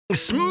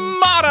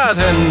Smarter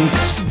than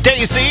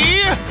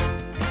Stacy.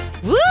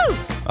 Woo!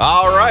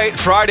 All right,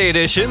 Friday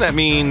edition. That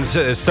means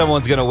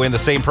someone's going to win the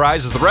same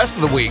prize as the rest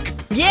of the week.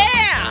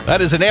 Yeah! That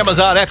is an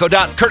Amazon Echo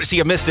Dot courtesy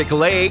of Mystic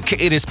Lake.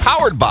 It is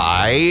powered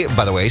by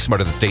the way,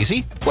 Smarter Than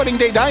Stacy, Wedding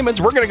Day Diamonds.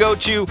 We're going to go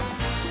to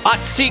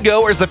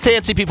Otsego, or as the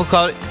fancy people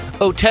call it,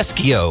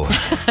 Oteskio.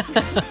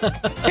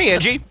 Hey,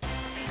 Angie.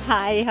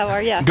 Hi, how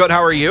are you? Good,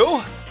 how are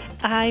you?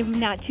 I'm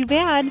not too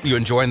bad. You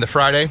enjoying the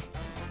Friday?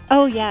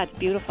 Oh, yeah, it's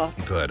beautiful.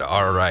 Good,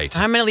 all right.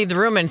 I'm going to leave the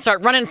room and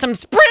start running some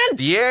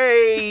sprints.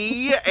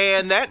 Yay!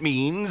 And that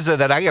means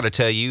that I got to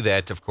tell you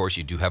that, of course,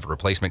 you do have a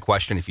replacement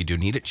question. If you do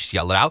need it, just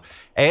yell it out,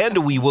 and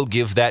we will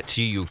give that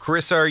to you.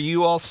 Chris, are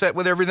you all set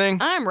with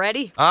everything? I'm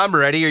ready. I'm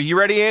ready. Are you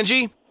ready,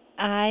 Angie?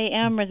 I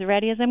am as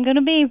ready as I'm going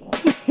to be.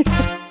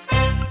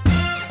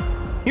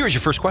 Here's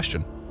your first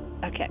question.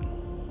 Okay.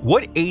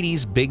 What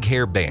 80s big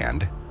hair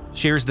band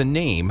shares the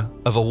name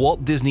of a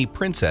Walt Disney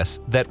princess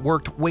that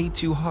worked way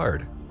too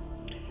hard?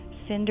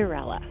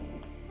 Cinderella.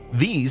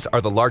 These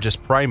are the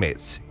largest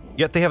primates,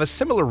 yet they have a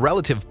similar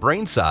relative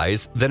brain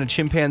size than a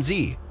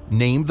chimpanzee.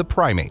 Name the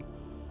primate.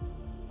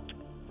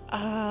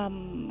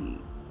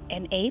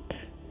 An ape?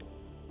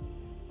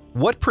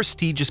 What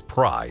prestigious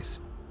prize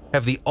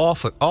have the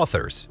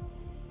authors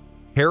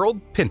Harold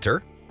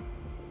Pinter,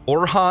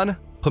 Orhan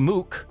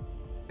Pamuk,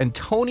 and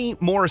Toni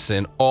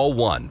Morrison all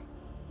won?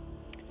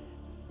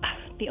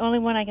 The only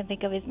one I can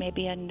think of is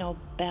maybe a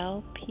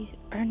Nobel Peace,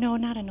 or no,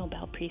 not a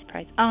Nobel Peace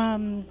Prize.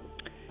 An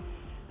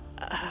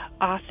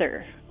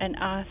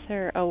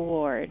author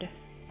award.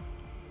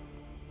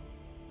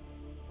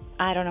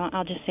 I don't know.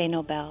 I'll just say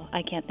Nobel.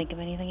 I can't think of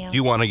anything else. Do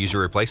you want to use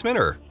your replacement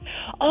or?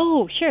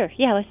 Oh, sure.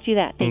 Yeah, let's do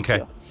that. Thank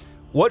you.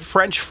 What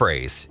French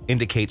phrase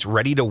indicates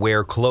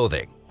ready-to-wear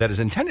clothing that is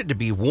intended to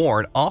be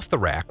worn off the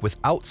rack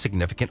without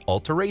significant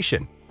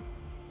alteration?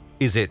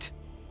 Is it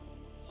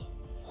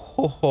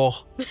ho ho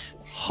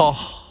ho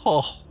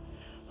ho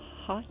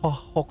Hot? ho ho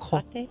ho?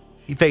 Hot day?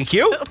 Thank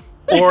you.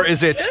 Or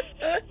is it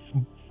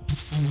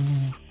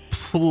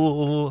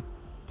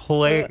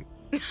play?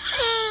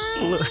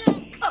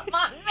 Come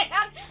on,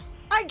 man.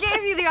 I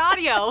gave you the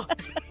audio.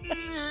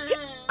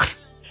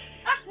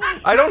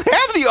 I don't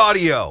have the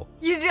audio.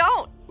 You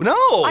don't? No.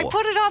 I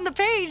put it on the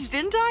page,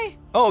 didn't I?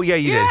 Oh, yeah,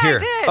 you did. Here. I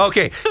did.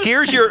 Okay,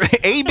 here's your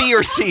A, B,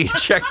 or C.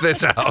 Check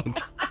this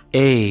out.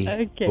 A.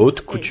 Okay.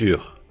 Haute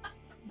couture.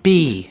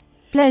 B.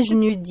 Plage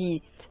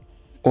nudiste.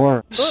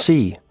 Or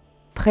C.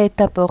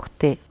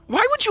 Prêt-à-porter.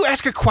 Why would you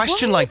ask a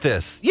question like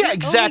this? Yeah,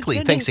 exactly.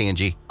 goodness. Thanks,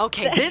 Angie.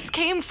 Okay, this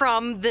came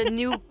from the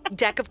new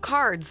deck of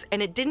cards,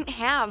 and it didn't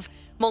have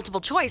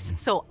multiple choice,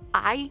 so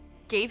I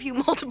gave you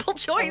multiple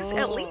choice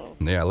at least.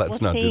 Yeah,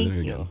 let's Well, not do thank that.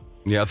 There you you. go.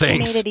 Yeah, She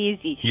thanks. made it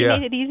easy. She Yeah.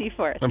 made it easy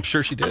for us. I'm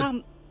sure she did.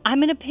 I'm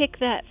going to pick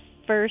that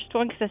first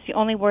one because that's the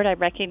only word I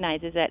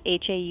recognize is that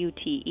Haute,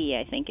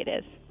 I think it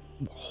is.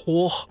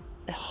 Oh.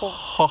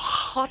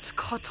 Hot.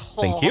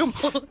 Thank you.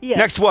 Yes.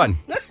 Next one.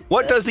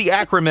 What does the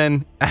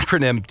acronym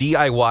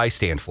DIY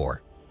stand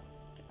for?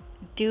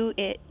 Do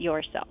it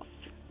yourself.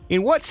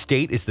 In what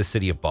state is the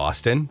city of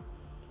Boston?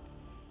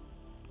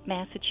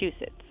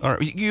 Massachusetts. All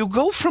right, you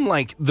go from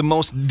like the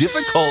most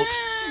difficult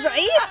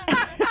Right?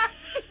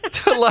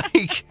 to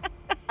like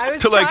I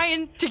was To, like-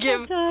 trying to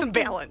give some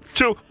balance.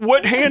 to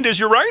what hand is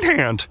your right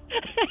hand?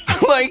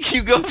 Like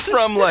you go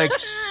from like,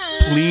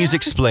 please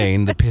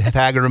explain the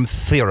Pythagorean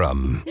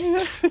theorem,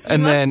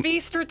 and Must then be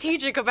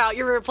strategic about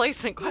your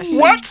replacement question.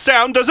 what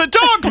sound does a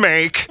dog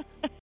make?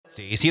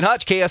 Stacy and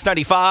Hutch,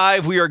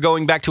 KS95. We are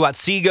going back to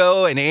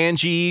Otsego, and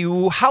Angie,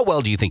 how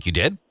well do you think you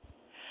did?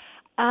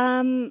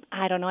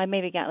 I don't know. I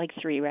maybe got like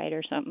 3 right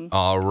or something.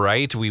 All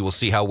right, we will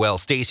see how well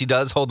Stacy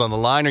does. Hold on the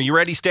line. Are you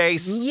ready,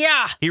 Stace?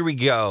 Yeah. Here we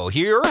go.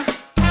 Here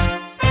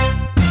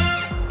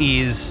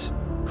is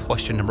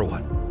question number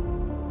 1.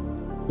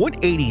 What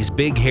 80s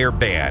big hair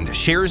band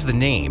shares the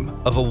name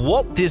of a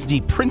Walt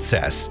Disney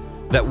princess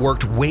that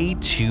worked way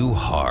too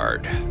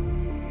hard?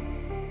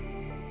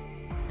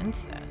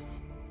 Princess.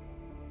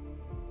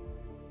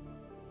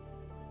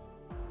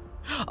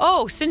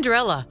 Oh,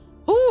 Cinderella.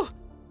 Ooh.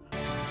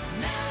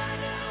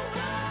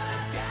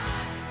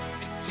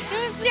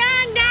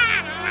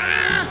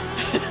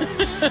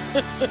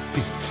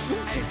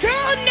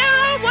 Don't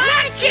know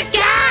what you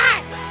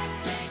got.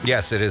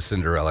 Yes, it is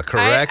Cinderella,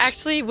 correct? I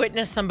actually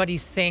witnessed somebody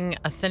sing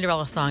a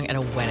Cinderella song at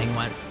a wedding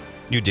once.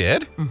 You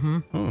did? Mm-hmm.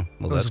 Well, It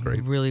that's was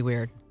great. really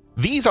weird.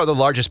 These are the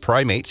largest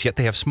primates, yet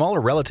they have smaller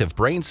relative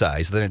brain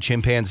size than a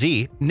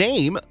chimpanzee.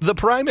 Name the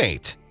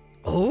primate.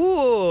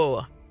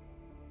 Ooh.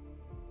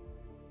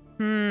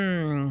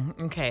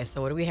 Okay,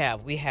 so what do we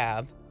have? We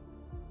have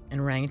an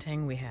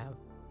orangutan. We have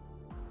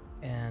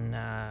an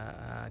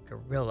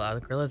gorilla.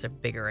 The gorillas are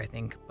bigger, I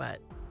think. But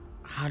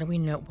how do we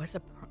know? What's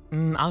a?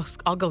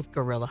 I'll go with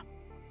gorilla.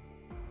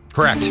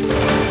 Correct.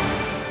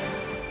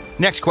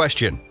 Next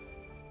question.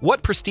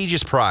 What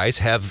prestigious prize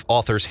have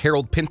authors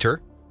Harold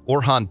Pinter,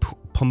 Orhan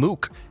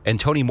Pamuk, and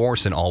Toni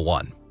Morrison all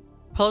won?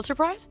 Pulitzer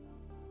Prize?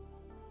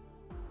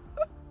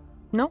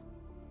 No.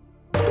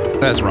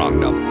 That's wrong,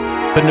 no.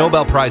 The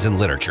Nobel Prize in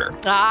Literature.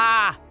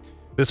 Ah.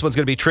 This one's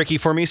going to be tricky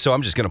for me, so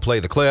I'm just going to play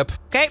the clip.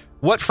 Okay.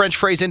 What French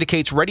phrase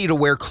indicates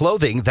ready-to-wear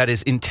clothing that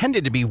is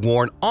intended to be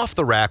worn off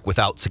the rack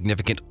without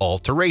significant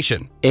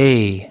alteration?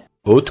 A.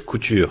 Haute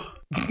couture.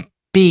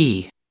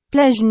 B.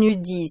 Plage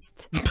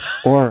nudiste.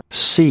 Or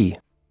C.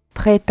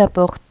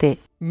 Prêt-à-porter.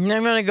 I'm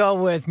going to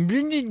go with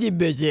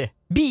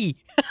B.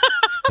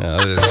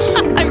 That is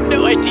I have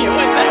no idea what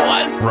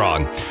that was.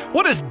 wrong.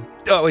 What is...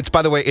 Oh, it's,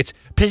 by the way, it's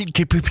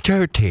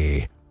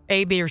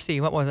A, B, or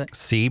C. What was it?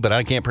 C, but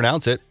I can't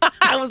pronounce it.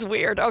 That was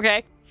weird.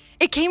 Okay.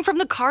 It came from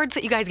the cards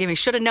that you guys gave me.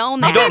 Should have known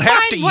You that. don't have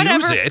fine, to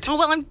whatever. use it. Oh,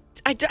 well,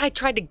 I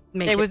tried to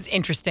make it It was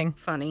interesting.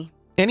 funny.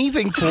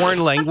 Anything foreign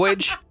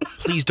language,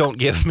 please don't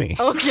give me.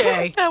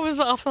 Okay. That was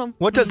awesome.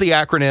 What does the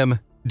acronym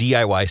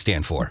DIY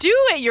stand for? Do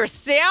it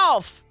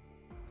yourself.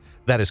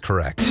 That is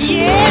correct.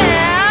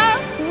 Yeah.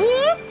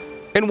 Whoop.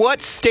 In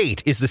what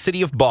state is the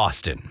city of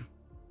Boston?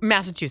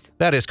 Massachusetts.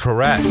 That is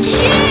correct.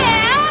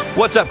 Yeah.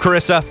 What's up,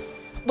 Carissa?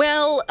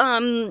 Well,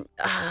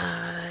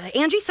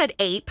 Angie said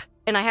ape,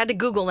 and I had to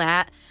Google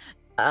that.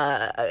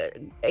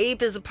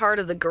 Ape is a part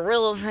of the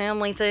gorilla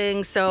family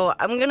thing, so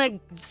I'm going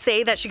to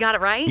say that she got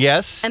it right.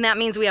 Yes. And that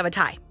means we have a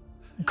tie.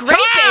 Grape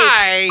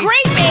Tie! ape.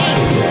 Grape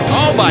ape.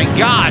 Oh my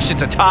gosh,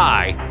 it's a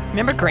tie.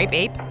 Remember grape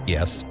ape?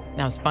 Yes.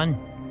 That was fun.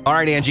 All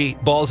right, Angie,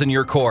 ball's in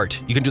your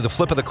court. You can do the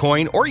flip of the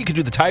coin or you can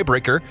do the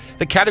tiebreaker.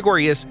 The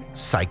category is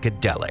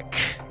psychedelic.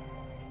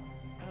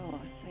 Oh,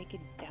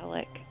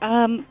 psychedelic.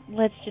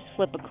 Let's just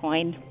flip a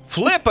coin.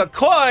 Flip a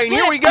coin.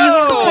 Here we Flip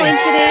a go. coin.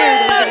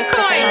 Flip a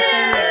coin.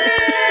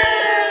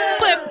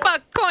 Flip a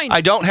coin.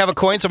 I don't have a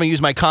coin, so I'm going to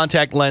use my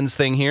contact lens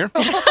thing here.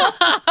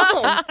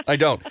 I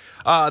don't.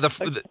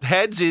 The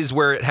heads is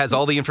where it has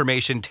all the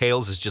information.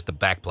 Tails is just the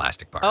back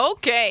plastic part.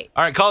 Okay.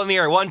 All right, call in the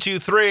air. 1, 2,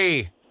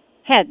 3.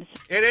 Heads.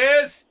 It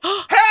is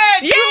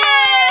heads.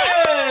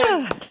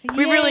 Yeah!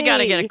 We really got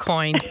to get a Yay.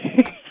 coin.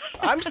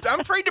 I'm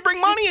afraid to bring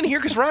money in here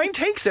because Ryan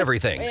takes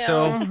everything.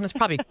 So, That's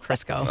probably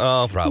Crisco.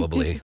 oh,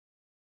 probably.